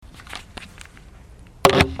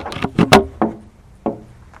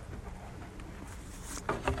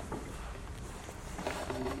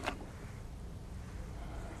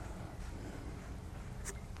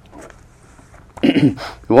We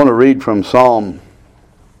want to read from Psalm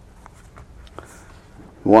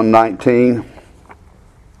 119.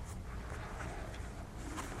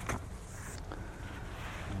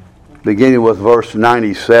 Beginning with verse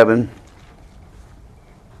 97.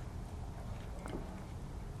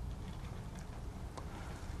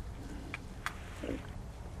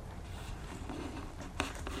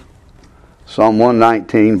 Psalm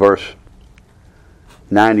 119, verse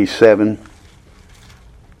 97.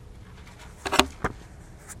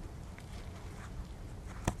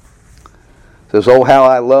 Says, "Oh, how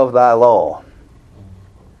I love thy law.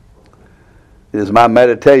 It is my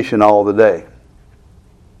meditation all the day."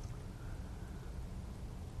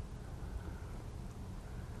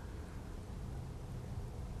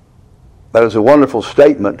 That is a wonderful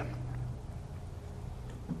statement.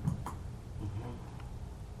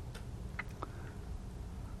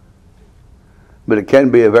 But it can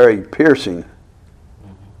be a very piercing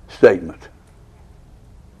statement.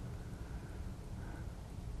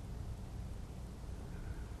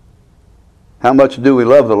 How much do we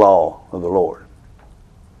love the law of the Lord?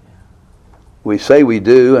 We say we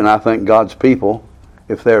do, and I think God's people,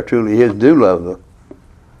 if they're truly His, do love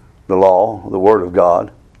the law, the Word of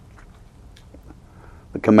God.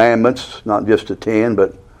 The commandments, not just the 10,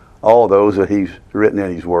 but all those that He's written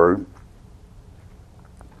in His Word.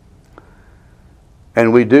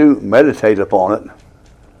 And we do meditate upon it.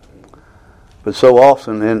 But so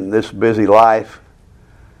often in this busy life,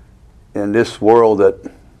 in this world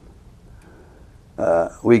that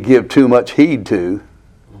we give too much heed to,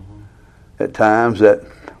 at times, that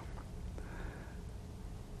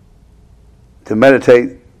to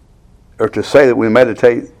meditate, or to say that we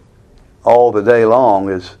meditate all the day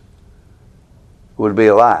long would be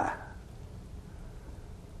a lie.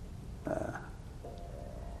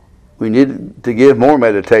 We need to give more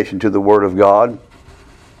meditation to the Word of God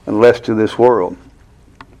and less to this world.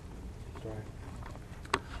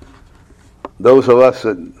 Those of us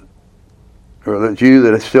that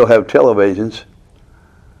still have televisions,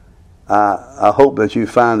 I hope that you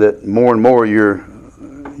find that more and more you're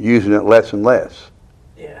using it less and less.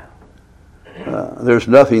 Yeah. There's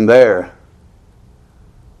nothing there.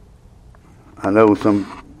 I know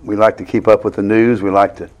we like to keep up with the news. We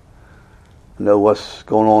like to know what's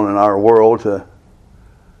going on in our world for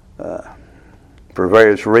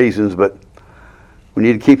various reasons, but we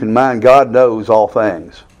need to keep in mind God knows all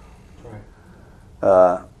things.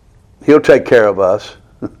 Right. He'll take care of us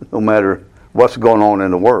no matter what's going on in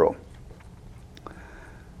the world.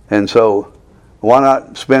 And so why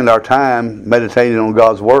not spend our time meditating on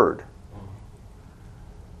God's Word?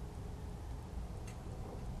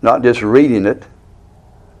 Not just reading it,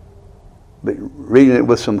 but reading it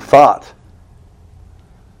with some thought.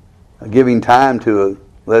 Giving time to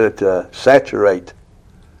let it saturate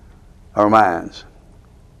our minds.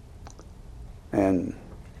 And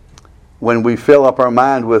when we fill up our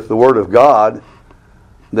mind with the Word of God,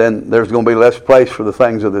 then there's going to be less place for the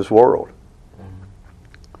things of this world.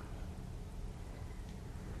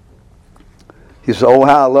 He says, "Oh,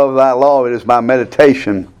 how I love thy law. It is my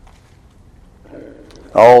meditation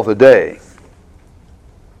all the day."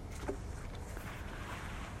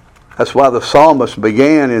 That's why the psalmist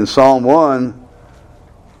began in Psalm 1,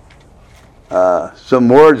 some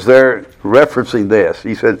words there referencing this.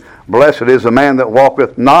 He said, "Blessed is the man that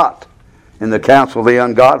walketh not in the counsel of the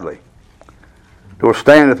ungodly, nor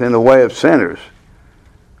standeth in the way of sinners,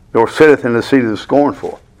 nor sitteth in the seat of the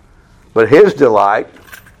scornful. But his delight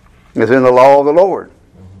is in the law of the Lord."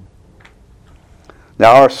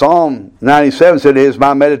 Now our Psalm 97 said, "It is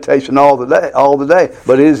my meditation all the day."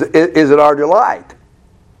 But is it our delight?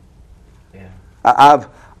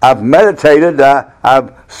 I've meditated.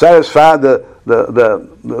 I've satisfied the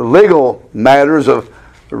legal matters of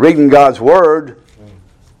reading God's Word.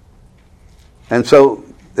 And so,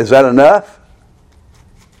 is that enough?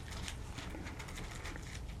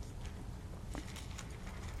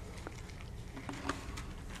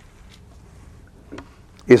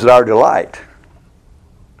 Is it our delight?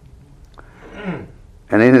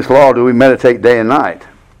 And in His law do we meditate day and night?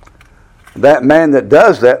 That man that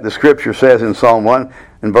does that, the Scripture says in Psalm 1,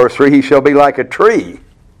 in verse 3, he shall be like a tree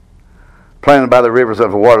planted by the rivers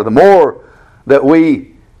of the water. The more that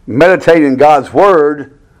we meditate in God's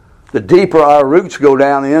Word, the deeper our roots go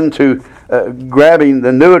down into grabbing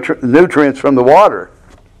the nutrients from the water.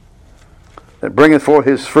 That bringeth forth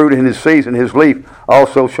his fruit in his season, his leaf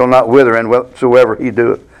also shall not wither, and whatsoever he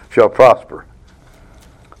doeth shall prosper.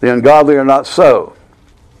 The ungodly are not so.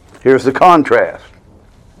 Here's the contrast.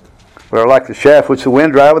 We are like the shaft which the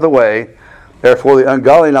wind driveth away. Therefore the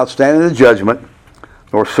ungodly not stand in the judgment,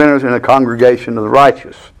 nor sinners in the congregation of the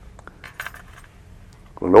righteous.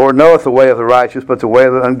 The Lord knoweth the way of the righteous, but the way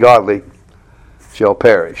of the ungodly shall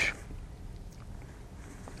perish.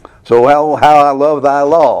 So how I love thy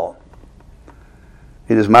law.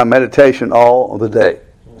 It is my meditation all the day.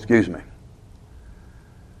 Excuse me.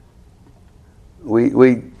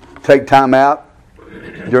 We take time out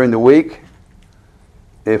during the week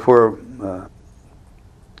if we're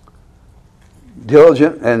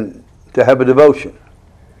diligent and to have a devotion.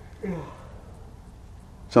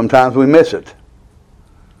 Sometimes we miss it.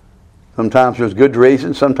 Sometimes there's good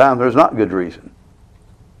reason, sometimes there's not good reason.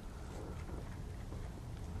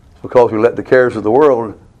 It's because we let the cares of the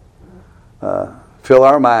world fill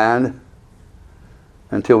our mind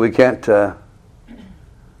until we can't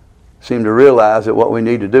seem to realize that what we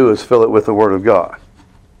need to do is fill it with the Word of God.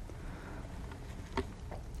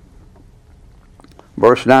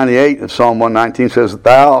 Verse 98 of Psalm 119 says,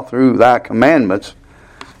 Thou through thy commandments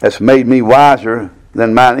hast made me wiser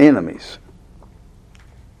than mine enemies.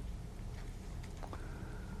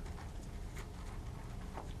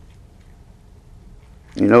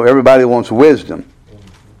 You know, everybody wants wisdom.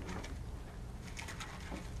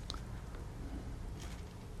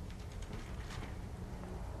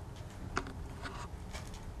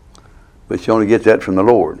 But you only get that from the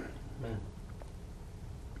Lord. Amen.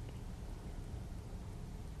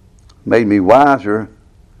 Made me wiser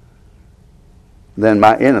than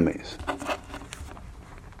my enemies.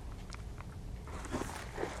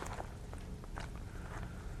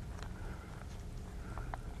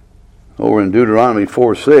 Over in Deuteronomy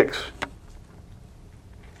 4:6,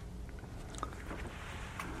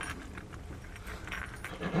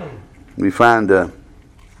 we find the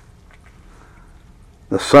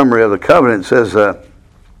summary of the covenant. It says,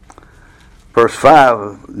 verse 5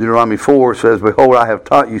 of Deuteronomy 4 says, Behold, I have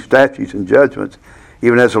taught you statutes and judgments,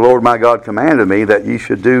 even as the Lord my God commanded me, that ye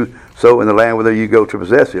should do so in the land whither you go to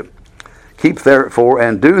possess it. Keep therefore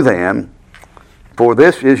and do them, for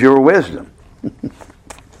this is your wisdom.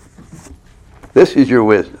 This is your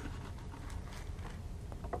wisdom.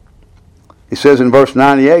 He says in verse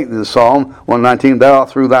 98 of the Psalm 119, Thou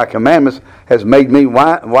through thy commandments hast made me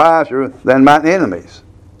wiser than mine enemies.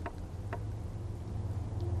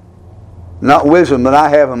 Not wisdom that I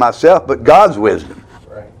have in myself, but God's wisdom.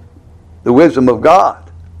 Right. The wisdom of God.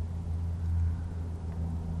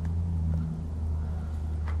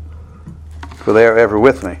 For they are ever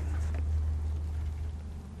with me.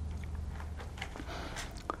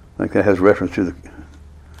 I think that has reference to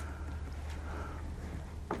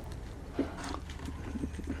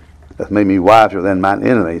that made me wiser than mine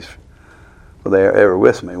enemies, for they are ever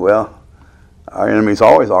with me. Well, our enemies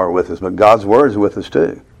always are with us, but God's Word is with us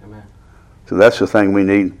too. Amen. So that's the thing we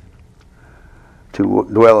need to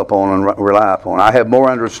dwell upon and rely upon. I have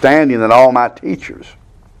more understanding than all my teachers,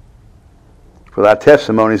 for thy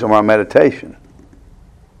testimonies are my meditation.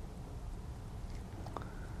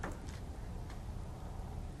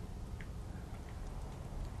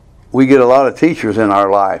 We get a lot of teachers in our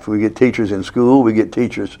life. We get teachers in school. We get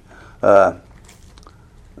teachers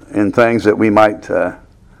in things that we might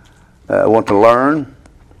want to learn.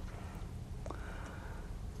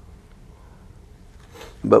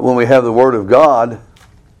 But when we have the Word of God,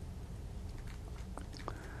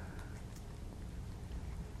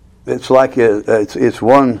 it's like it's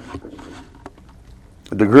one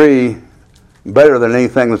degree better than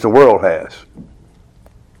anything that the world has.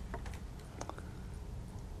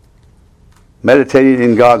 Meditating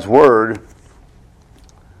in God's Word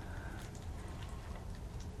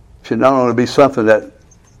should not only be something that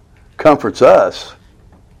comforts us,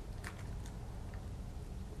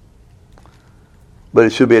 but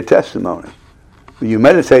it should be a testimony. When you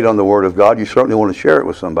meditate on the Word of God, you certainly want to share it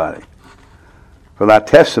with somebody. For thy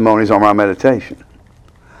testimonies are my meditation.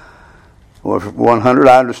 100,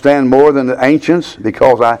 I understand more than the ancients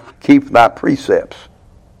because I keep thy precepts.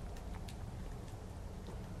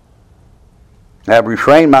 I have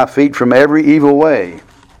refrained my feet from every evil way,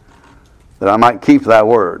 that I might keep thy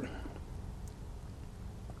word.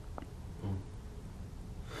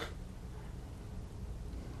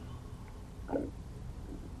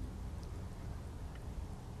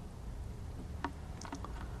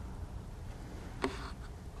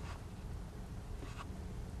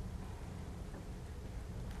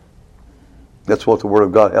 That's what the Word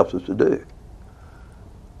of God helps us to do.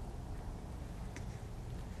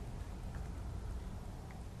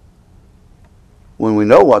 When we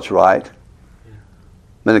know what's right,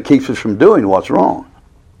 then it keeps us from doing what's wrong.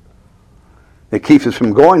 It keeps us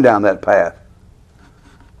from going down that path.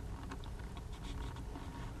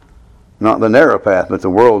 Not the narrow path, but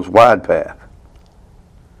the world's wide path.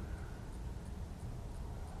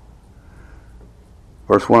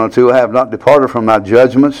 Verse 102, I have not departed from thy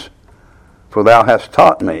judgments, for thou hast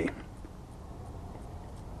taught me.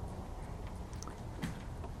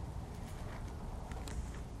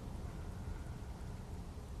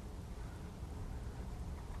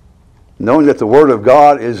 Knowing that the Word of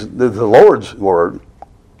God is the Lord's Word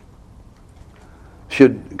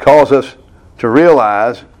should cause us to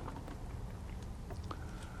realize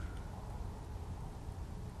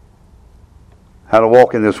how to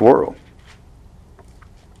walk in this world.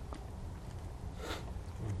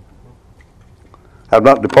 I have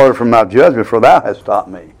not departed from thy judgment, for thou hast taught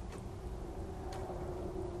me.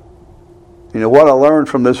 You know, what I learned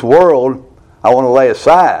from this world, I want to lay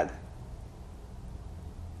aside.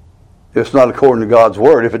 If it's not according to God's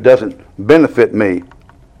Word, if it doesn't benefit me.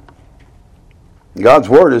 God's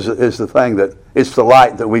Word is the thing that, it's the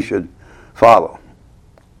light that we should follow.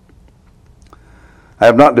 I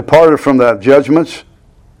have not departed from thy judgments,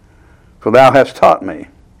 for thou hast taught me.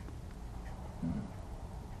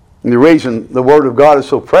 And the reason the Word of God is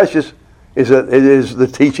so precious is that it is the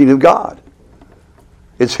teaching of God.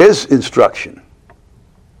 It's His instruction.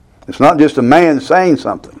 It's not just a man saying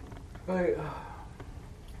something. Right.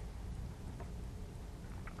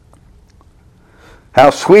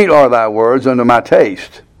 How sweet are thy words unto my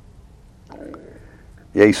taste,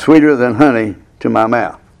 yea, sweeter than honey to my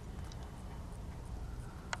mouth.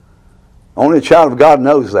 Only a child of God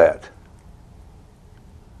knows that.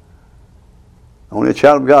 Only a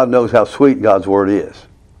child of God knows how sweet God's Word is.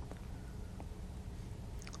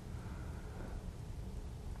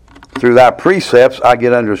 Through thy precepts I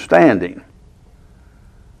get understanding.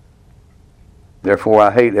 Therefore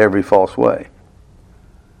I hate every false way.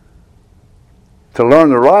 To learn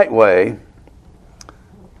the right way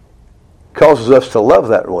causes us to love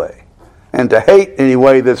that way and to hate any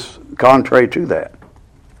way that's contrary to that.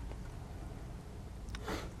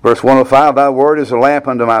 Verse 105, thy word is a lamp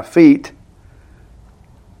unto my feet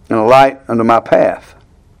and a light unto my path.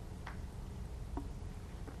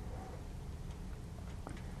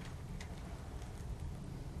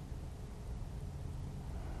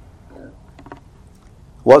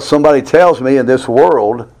 What somebody tells me in this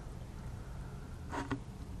world,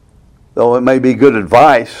 though it may be good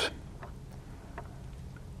advice,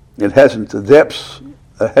 it hasn't the depths.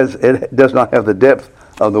 It does not have the depth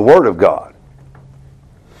of the Word of God.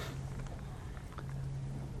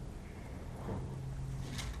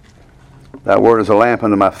 That word is a lamp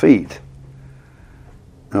unto my feet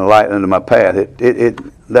and a light unto my path.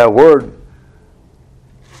 That word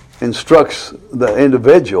instructs the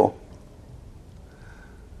individual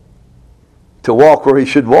to walk where he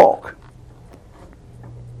should walk.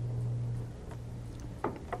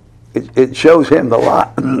 It shows him the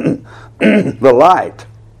light, the light,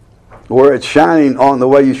 where it's shining on the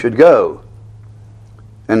way you should go,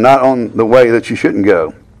 and not on the way that you shouldn't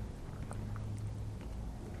go.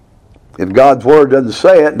 If God's Word doesn't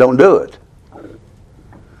say it, don't do it.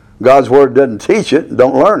 God's Word doesn't teach it,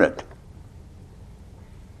 don't learn it.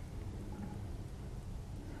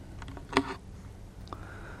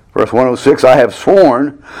 Verse 106, I have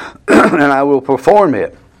sworn, and I will perform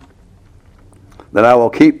it, that I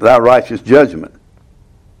will keep thy righteous judgment.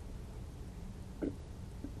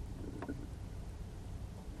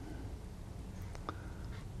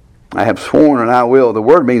 I have sworn and I will. The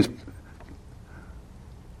word means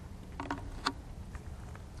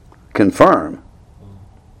confirm.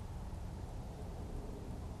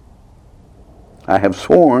 I have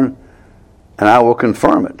sworn and I will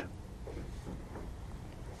confirm it,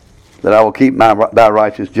 that I will keep thy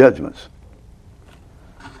righteous judgments.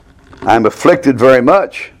 I am afflicted very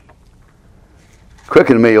much.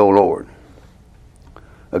 Quicken me, O Lord,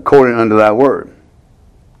 according unto thy word.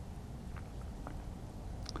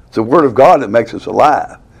 It's the Word of God that makes us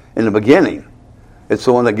alive. In the beginning, it's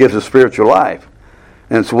the one that gives us spiritual life.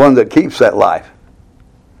 And it's the one that keeps that life.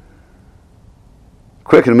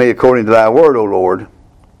 Quicken me according to thy word, O Lord.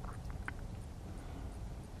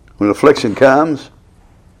 When affliction comes,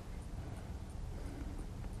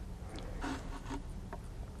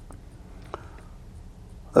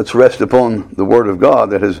 let's rest upon the Word of God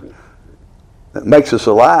that makes us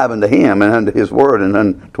alive unto Him and unto His Word and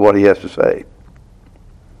unto what He has to say.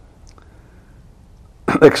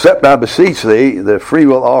 Accept, I beseech thee, the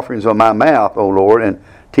freewill offerings of my mouth, O Lord, and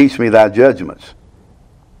teach me thy judgments.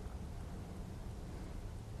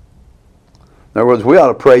 In other words, we ought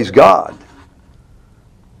to praise God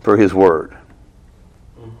for His Word.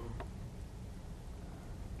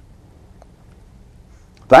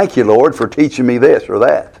 Thank you, Lord, for teaching me this or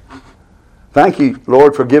that. Thank you,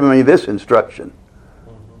 Lord, for giving me this instruction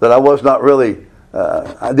that I was not really,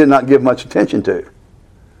 I did not give much attention to.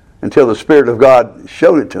 until the Spirit of God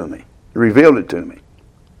showed it to me, revealed it to me.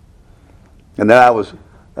 And then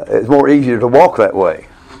it's more easier to walk that way.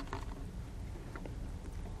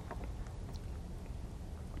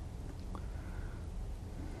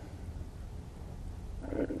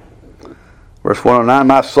 Verse 109,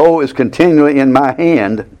 my soul is continually in my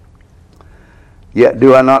hand, yet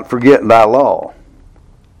do I not forget thy law.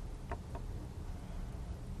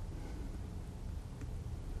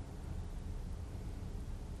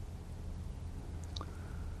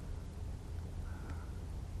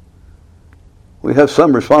 We have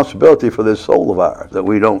some responsibility for this soul of ours, that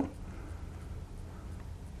we don't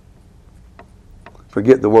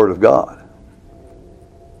forget the Word of God.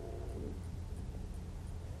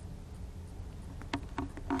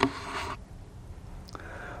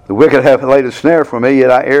 The wicked hath laid a snare for me,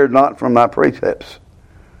 yet I erred not from thy precepts.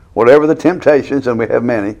 Whatever the temptations, and we have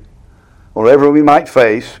many, whatever we might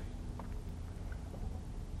face,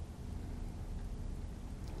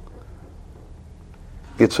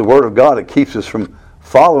 it's the Word of God that keeps us from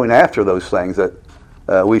following after those things that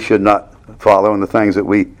we should not follow, and the things that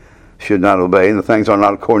we should not obey, and the things are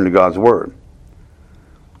not according to God's Word.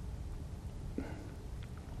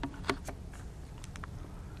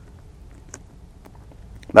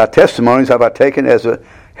 Thy testimonies have I taken as a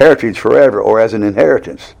heritage forever, or as an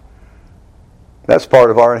inheritance. That's part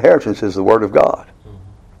of our inheritance, is the Word of God.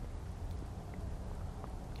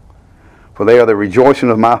 For they are the rejoicing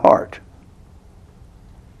of my heart.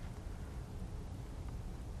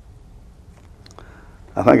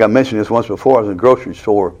 I think I mentioned this once before. I was in a grocery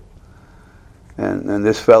store, and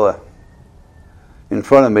this fella in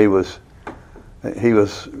front of me was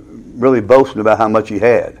really boasting about how much he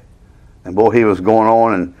had. And boy, he was going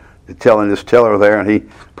on and telling this teller there, and he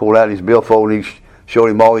pulled out his billfold and he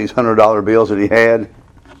showed him all these $100 bills that he had.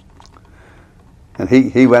 And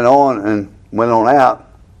he went on out.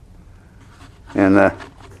 And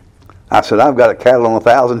I said, I've got a cattle on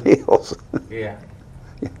 1,000 hills. Yeah.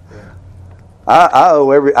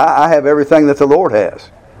 I have everything that the Lord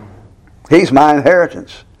has. He's my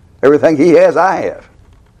inheritance. Everything He has, I have.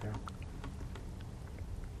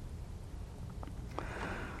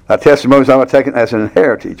 Thy testimonies I have taken as an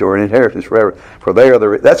heritage, or an inheritance forever. For they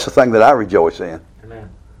are that's the thing that I rejoice in. Amen.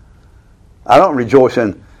 I don't rejoice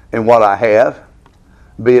in what I have,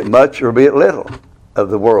 be it much or be it little, of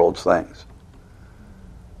the world's things.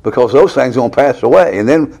 Because those things are going to pass away. And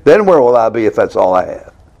then where will I be if that's all I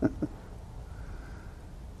have?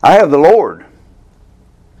 I have the Lord.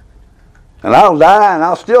 And I'll die and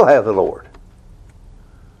I'll still have the Lord.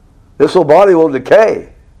 This little body will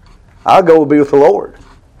decay. I'll go be with the Lord.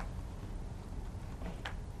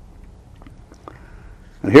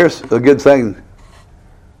 And here's a good thing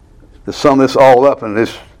to sum this all up in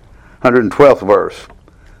this 112th verse.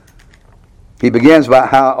 He begins by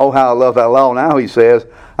how I love thy law. Now he says,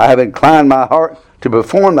 I have inclined my heart to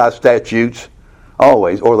perform thy statutes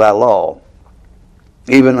always, or thy law,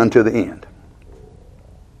 even unto the end.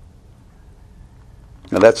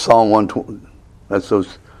 Now that's Psalm 120. That's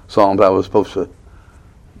those Psalms I was supposed to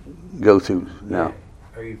go through now.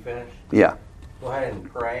 Are you finished? Yeah. Go ahead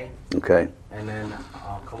and pray. Okay. And then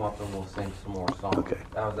I'll come up and we'll sing some more songs. Okay.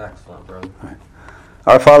 That was excellent, brother. All right.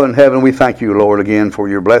 Our Father in heaven, we thank you, Lord, again for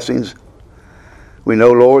your blessings. We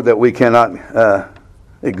know, Lord, that we cannot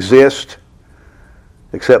exist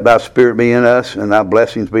except thy Spirit be in us and thy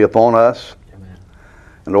blessings be upon us. Amen.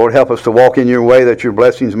 And Lord, help us to walk in your way that your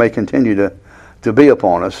blessings may continue to be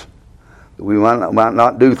upon us. We might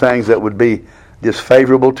not do things that would be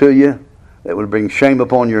disfavorable to you, that would bring shame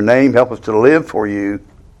upon your name. Help us to live for you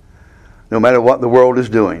no matter what the world is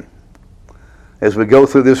doing. As we go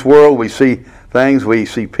through this world, we see things, we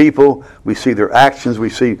see people, we see their actions, we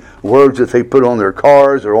see words that they put on their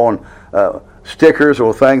cars or on stickers,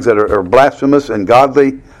 or things that are blasphemous and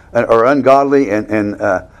godly or ungodly and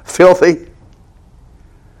filthy.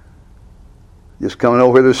 Just coming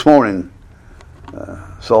over here this morning,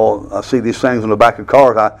 so I see these things on the back of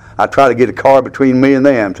cars. I try to get a car between me and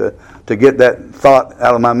them to get that thought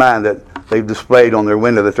out of my mind that they've displayed on their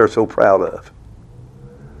window that they're so proud of.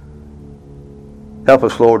 Help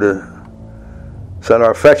us, Lord, to set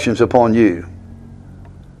our affections upon you.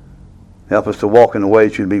 Help us to walk in the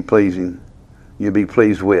ways you'd be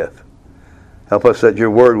pleased with. Help us that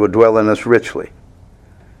your word would dwell in us richly,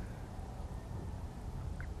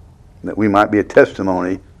 that we might be a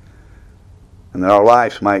testimony, and that our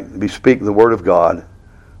lives might be speaking the word of God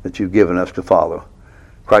that you've given us to follow.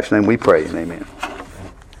 In Christ's name we pray, and amen.